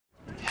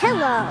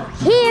Hello,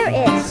 here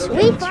is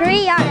Sweet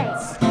Tree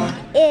Arts.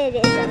 It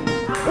is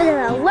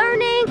a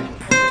learning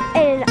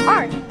and an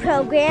art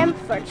program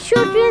for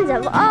children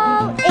of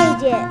all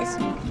ages.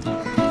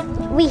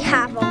 We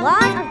have a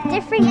lot of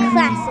different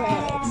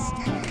classes.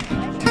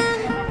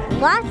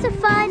 Lots of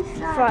fun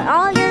for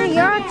all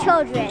your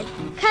children.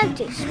 Come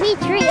to Sweet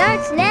Tree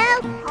Arts now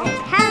and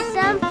have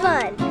some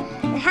fun.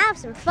 Have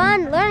some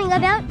fun learning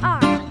about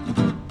art.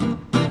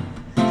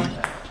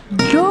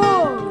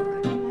 Dog.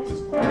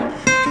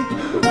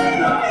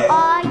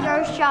 Oh,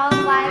 you're so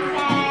funny.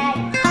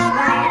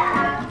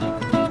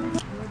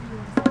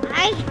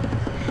 I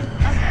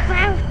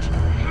about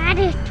had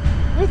it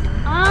with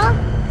all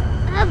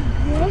of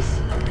this.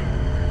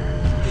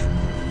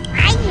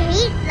 I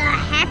hate the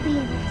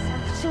happiness of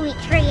Sweet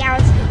Tree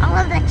Arts. All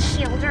of the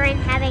children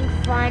having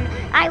fun.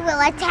 I will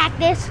attack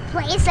this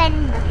place and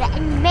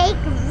make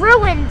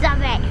ruins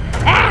of it.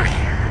 Ugh.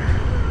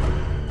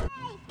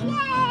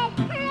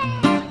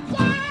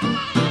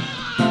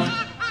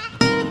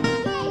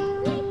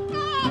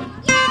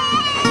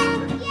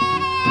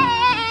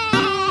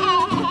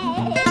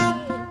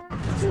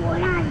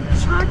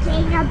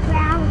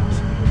 About.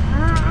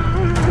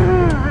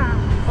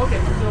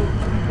 Okay, so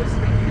let's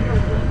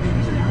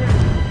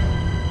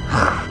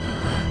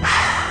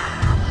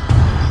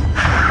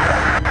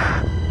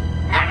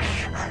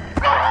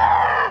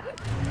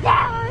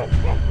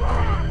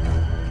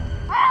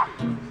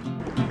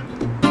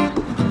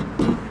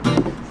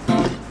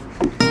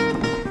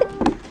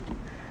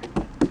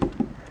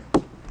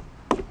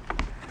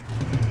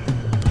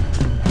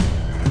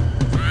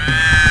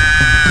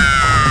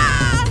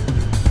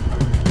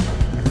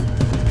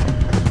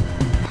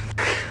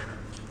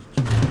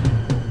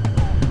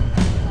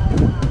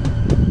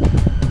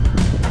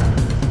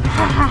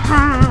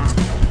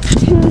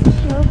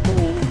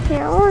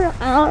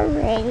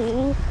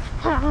already.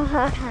 Ha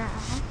ha ha.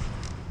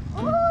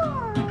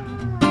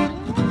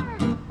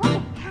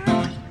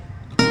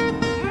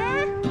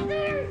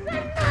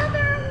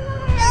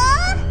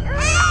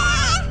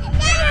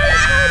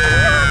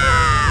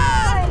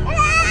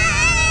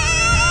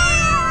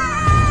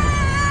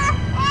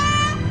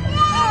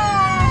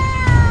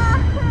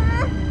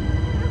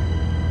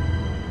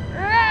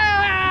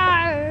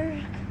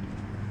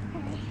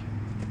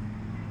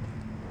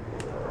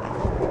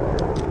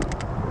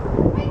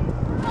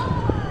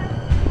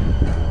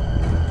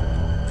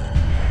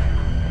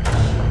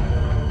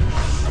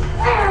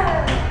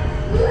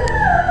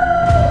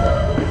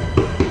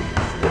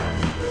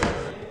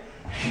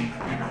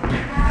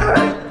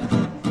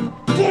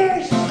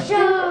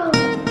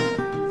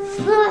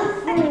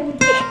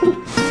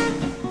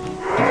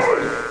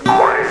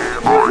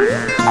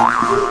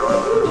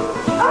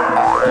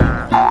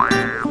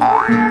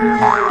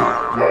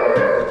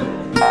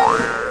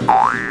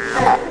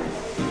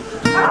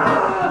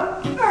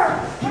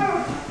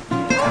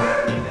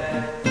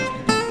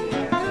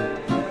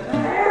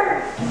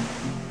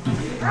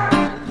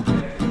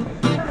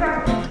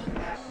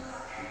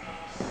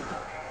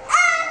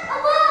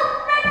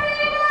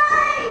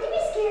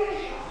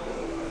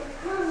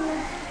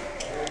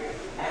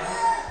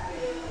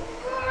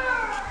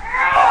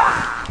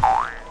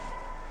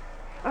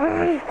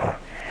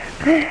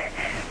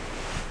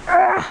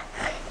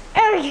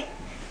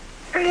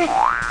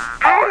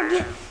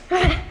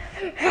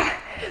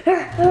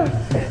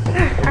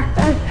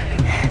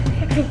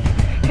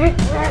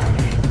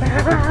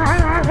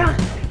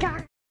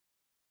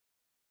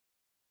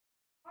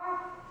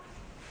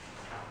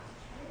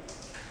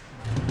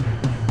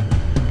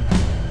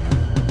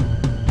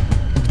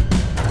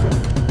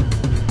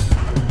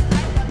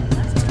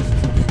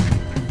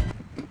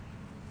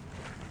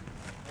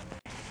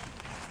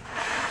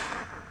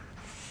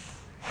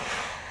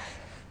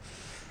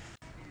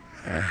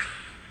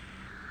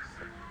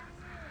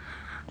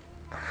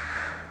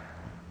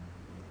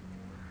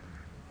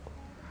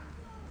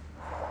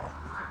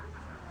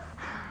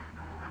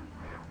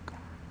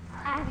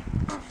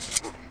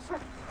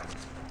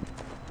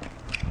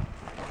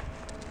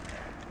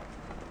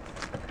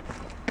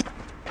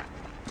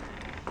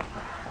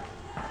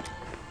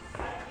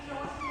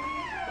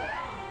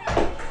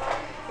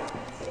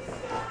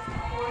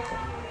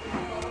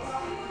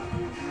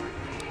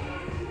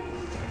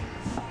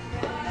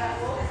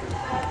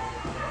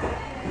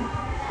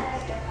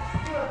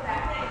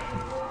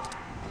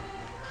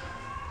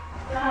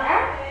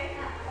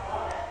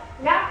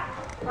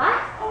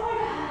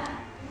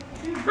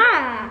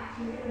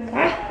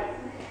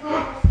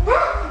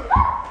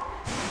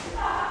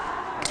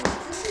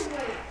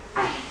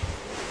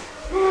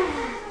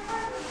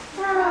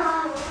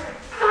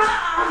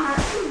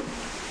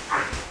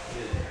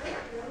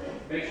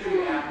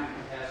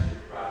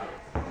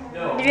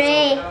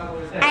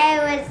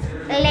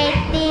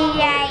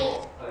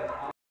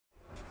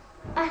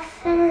 A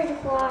third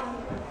one.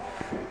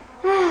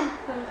 Oh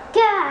my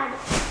God.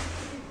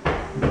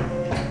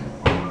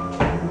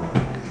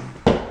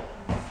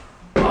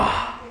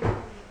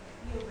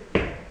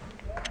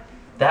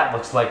 That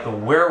looks like the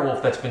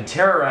werewolf that's been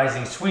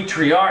terrorizing Sweet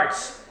Tree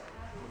Arts.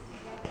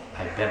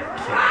 I better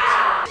kill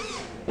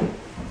it.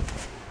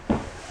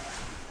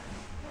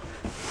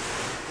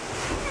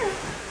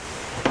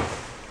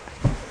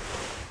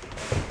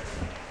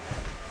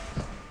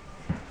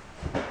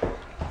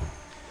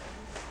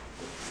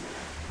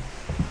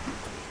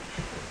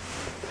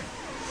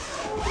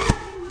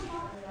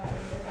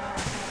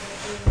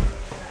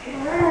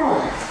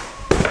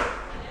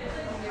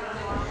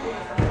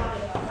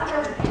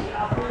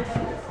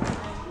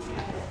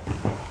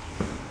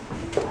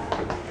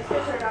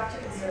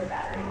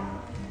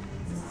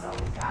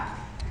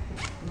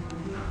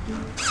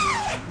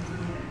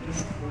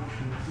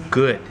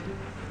 Good.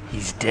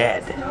 He's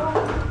dead.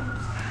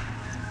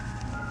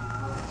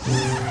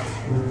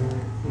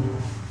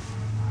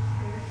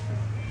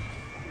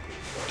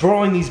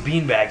 Throwing these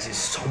beanbags is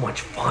so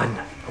much fun.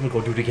 I'm gonna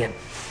go do it again.